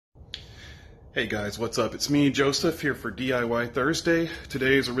Hey guys, what's up? It's me, Joseph, here for DIY Thursday.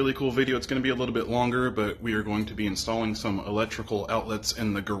 Today is a really cool video. It's going to be a little bit longer, but we are going to be installing some electrical outlets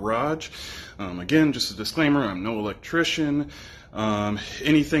in the garage. Again, just a disclaimer, I'm no electrician.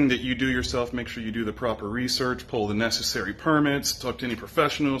 Anything that you do yourself, make sure you do the proper research, pull the necessary permits, talk to any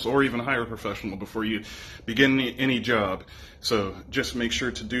professionals, or even hire a professional before you begin any job. So just make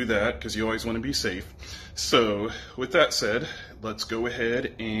sure to do that, because you always want to be safe. So with that said, let's go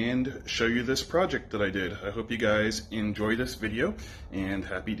ahead and show you this project that I did. I hope you guys enjoy this video, and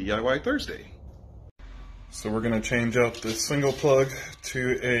happy DIY Thursday. So we're going to change out this single plug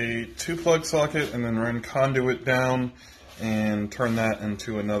to a 2-plug socket and then run conduit down and turn that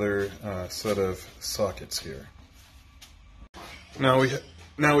into another set of sockets here. Now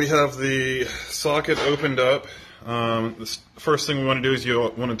we have the socket opened up. The first thing we want to do is you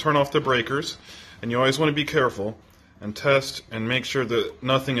want to turn off the breakers, and you always want to be careful and test and make sure that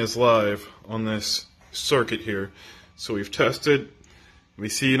nothing is live on this circuit here. So we've tested, we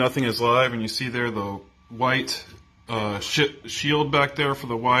see nothing is live, and you see there the white shield back there for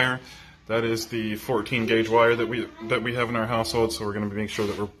the wire. That is the 14 gauge wire that we have in our household, so we're going to make sure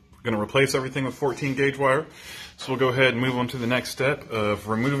that we're going to replace everything with 14 gauge wire. So we'll go ahead and move on to the next step of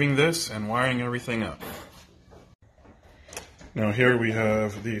removing this and wiring everything up. Now here we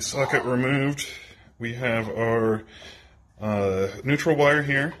have the socket removed. We have our neutral wire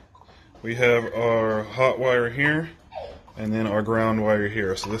here. We have our hot wire here, and then our ground wire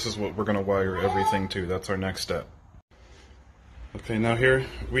here. So this is what we're going to wire everything to. That's our next step. Okay, now here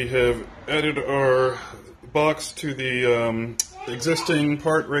we have added our box to the existing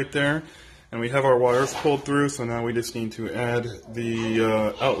part right there, and we have our wires pulled through, so now we just need to add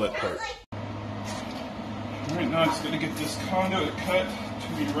the outlet part. Alright, now I'm just going to get this conduit cut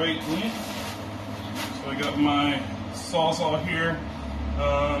to the right length. So I got my sawzall here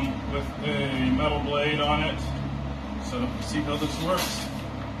with a metal blade on it, so let's see how this works.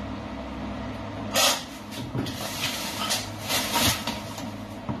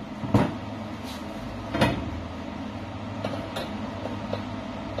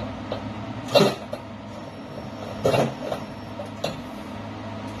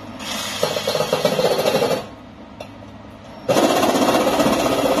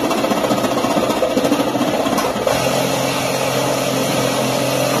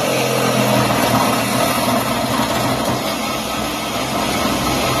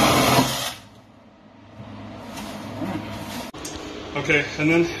 Okay, and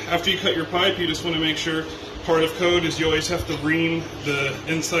then after you cut your pipe, you just want to make sure, part of code is you always have to ream the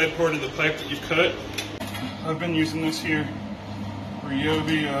inside part of the pipe that you've cut. I've been using this here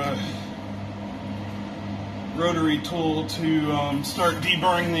Ryobi rotary tool to start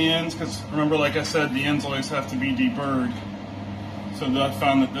deburring the ends, because remember, like I said, the ends always have to be deburred. So I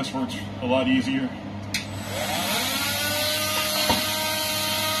found that this works a lot easier.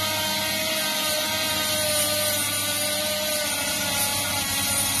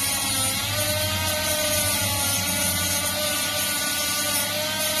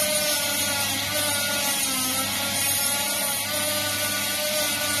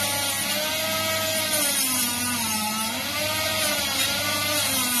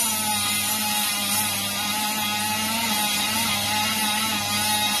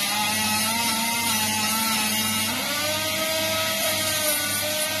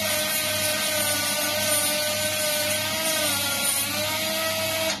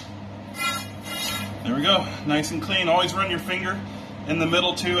 There we go, nice and clean. Always run your finger in the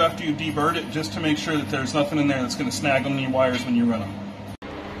middle too after you deburred it, just to make sure that there's nothing in there that's going to snag on your wires when you run them.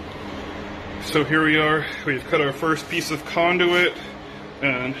 So here we are, we've cut our first piece of conduit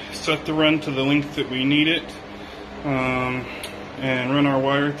and set the run to the length that we need it, and run our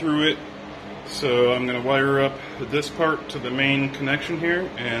wire through it. So I'm going to wire up this part to the main connection here,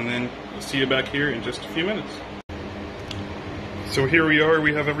 and then we'll see you back here in just a few minutes. So here we are,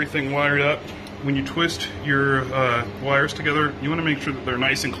 we have everything wired up. When you twist your wires together, you want to make sure that they're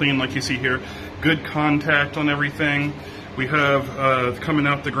nice and clean, like you see here. Good contact on everything. We have, coming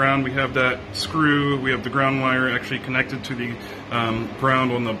out the ground, we have that screw, we have the ground wire actually connected to the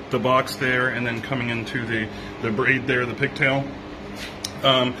ground on the box there, and then coming into the braid there, the pigtail.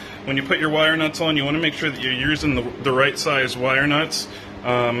 When you put your wire nuts on, you want to make sure that you're using the right size wire nuts.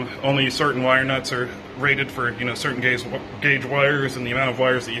 Only certain wire nuts are rated for, certain gauge wires and the amount of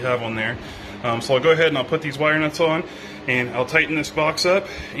wires that you have on there. So I'll go ahead and I'll put these wire nuts on, and I'll tighten this box up,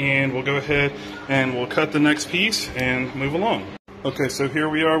 and we'll go ahead and we'll cut the next piece and move along. Okay, so here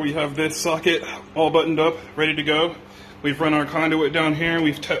we are. We have this socket all buttoned up, ready to go. We've run our conduit down here, and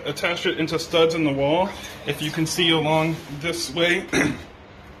we've attached it into studs in the wall. If you can see along this way,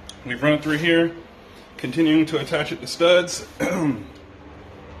 we've run it through here, continuing to attach it to studs.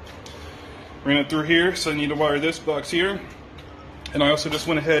 Ran it through here, so I need to wire this box here. And I also just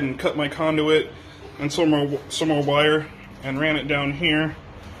went ahead and cut my conduit and some more wire and ran it down here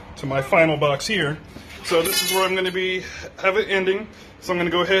to my final box here. So this is where I'm going to have it ending. So I'm going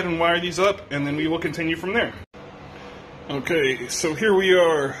to go ahead and wire these up, and then we will continue from there. Okay, so here we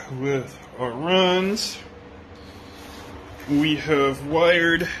are with our runs. We have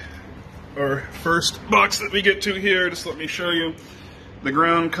wired our first box that we get to here. Just let me show you. The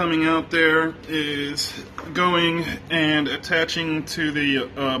ground coming out there is going and attaching to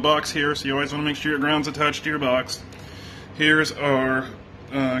the box here, so you always want to make sure your ground's attached to your box. Here's our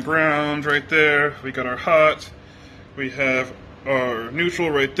ground right there. We got our hot. We have our neutral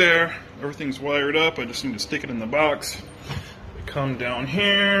right there. Everything's wired up. I just need to stick it in the box. We come down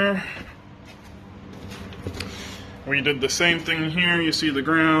here. We did the same thing here. You see the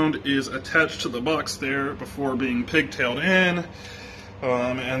ground is attached to the box there before being pigtailed in.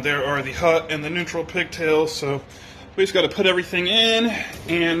 And there are the hot and the neutral pigtails, so we just got to put everything in,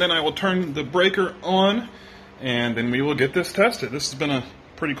 and then I will turn the breaker on, and then we will get this tested. This has been a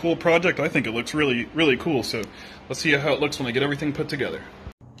pretty cool project. I think it looks really, really cool, so let's see how it looks when I get everything put together.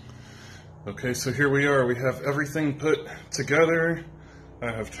 Okay, so here we are. We have everything put together.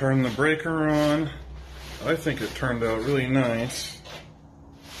 I have turned the breaker on. I think it turned out really nice.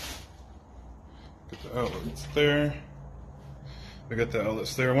 Get the outlets there. I got the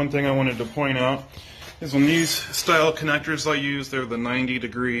outlets there. One thing I wanted to point out is on these style connectors I use, they're the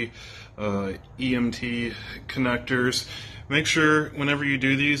 90-degree EMT connectors. Make sure whenever you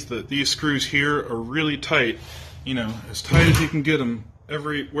do these that these screws here are really tight, you know, as tight as you can get them,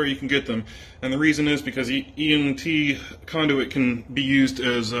 everywhere you can get them. And the reason is because EMT conduit can be used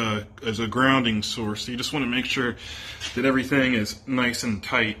as a grounding source. So you just want to make sure that everything is nice and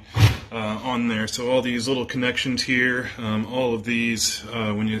tight on there. So all these little connections here, all of these,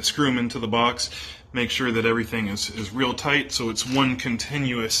 when you screw them into the box, make sure that everything is real tight, so it's one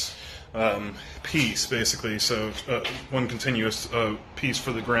continuous piece, basically. So one continuous piece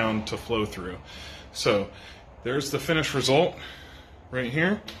for the ground to flow through. So there's the finished result right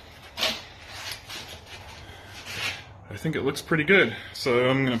here. I think it looks pretty good. So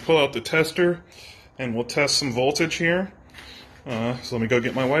I'm going to pull out the tester and we'll test some voltage here. So let me go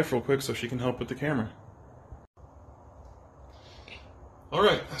get my wife real quick so she can help with the camera.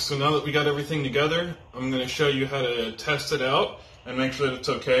 Alright, so now that we got everything together, I'm going to show you how to test it out and make sure that it's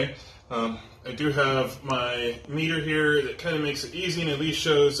okay. I do have my meter here that kind of makes it easy and at least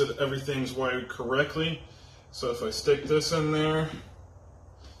shows that everything's wired correctly. So if I stick this in there,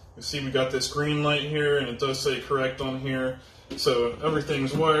 you see we got this green light here and it does say correct on here. So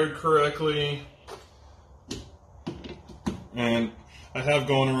everything's wired correctly. And I have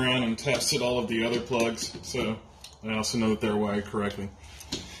gone around and tested all of the other plugs, so I also know that they're wired correctly.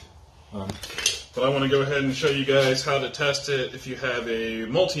 But I want to go ahead and show you guys how to test it if you have a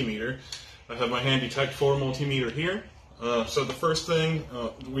multimeter. I have my Handy Tech 4 multimeter here. So the first thing,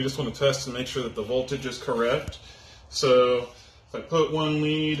 we just want to test and make sure that the voltage is correct. So if I put one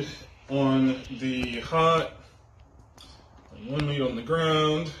lead on the hot and one lead on the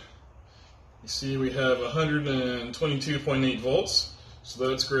ground, you see we have 122.8 volts, so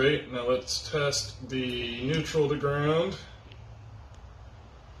that's great. Now let's test the neutral to ground.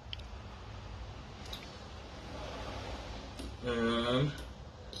 And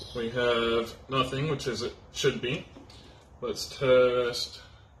we have nothing, which is it should be. Let's test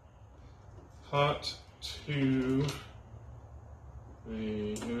hot to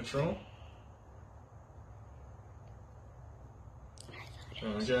the neutral.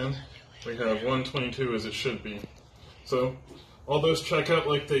 And again, we have 122 as it should be. So all those check out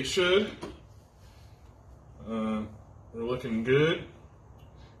like they should. They're looking good.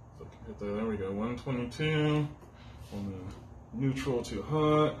 There we go, 122 on the neutral to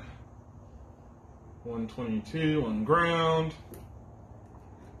hot, 122 on ground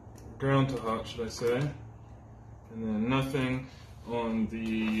to hot should I say, and then nothing on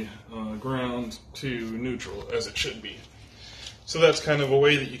the ground to neutral as it should be. So that's kind of a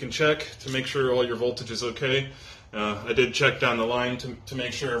way that you can check to make sure all your voltage is okay. I did check down the line to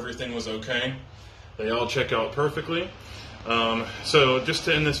make sure everything was okay. They all check out perfectly. So just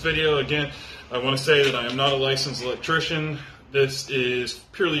to end this video, again, I want to say that I am not a licensed electrician. This is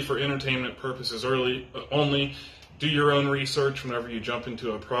purely for entertainment purposes only. Do your own research whenever you jump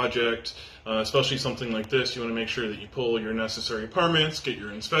into a project, especially something like this. You want to make sure that you pull your necessary permits, get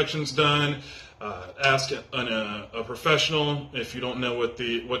your inspections done, Ask a professional if you don't know what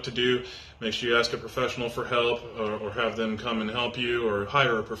to do. Make sure you ask a professional for help, or have them come and help you, or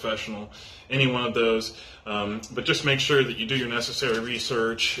hire a professional. Any one of those. But just make sure that you do your necessary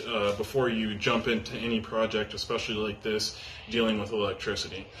research before you jump into any project, especially like this, dealing with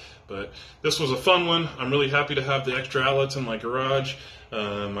electricity. But this was a fun one. I'm really happy to have the extra outlets in my garage.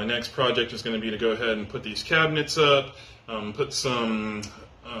 My next project is going to be to go ahead and put these cabinets up, put some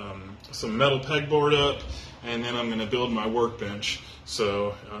metal pegboard up, and then I'm going to build my workbench.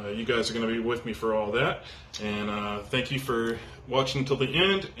 So you guys are going to be with me for all that. And thank you for watching till the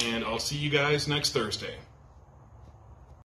end, and I'll see you guys next Thursday.